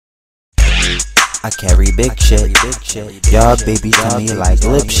I carry big shit. Y'all babies to me like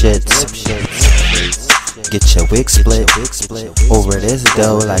lip shits. Get your wig split over this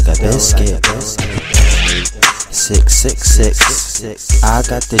dough like a biscuit. 666. I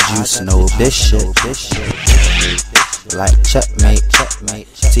got the juice, no bishop. Like checkmate.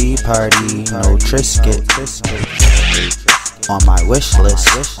 Tea party, no Trisket. On my wish list,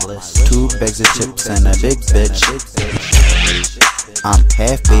 2 bags of chips and a big bitch. I'm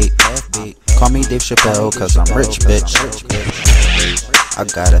half baked. Call me Dave Chappelle cause I'm rich, bitch. I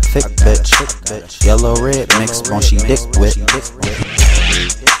got a thick bitch. Yellow red mix, bunchy dick whip.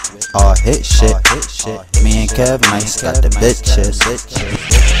 All hit shit. Me and Kev Nice got the bitches.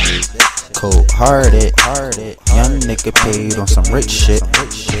 Cold hearted. Young nigga paid on some rich shit.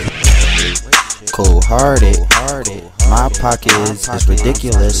 Cold hearted. My pockets is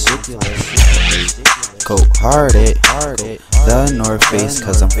ridiculous. Cold hearted. The North Face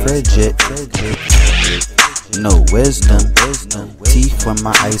cause I'm frigid. No wisdom. Teeth with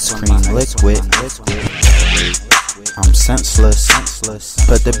my ice cream liquid. I'm senseless.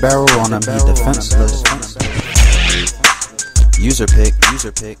 Put the barrel on and be defenseless. User pick.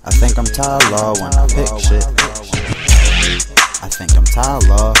 I think I'm Tyler when I pick shit. I think I'm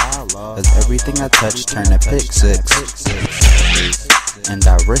Tyler, cause everything I touch turn to pick 6. And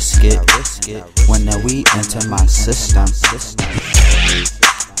I risk it when the weed enter my system.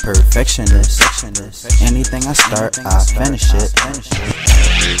 Perfectionist. Anything I start, I finish it.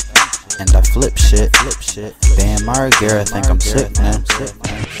 And I flip shit. Van Margera think I'm sick now.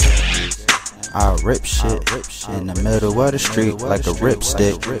 I rip shit in the middle of the street like a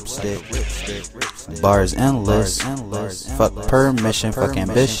ripstick. Bars endless. Fuck permission, fuck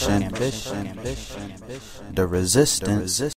ambition. The resistance.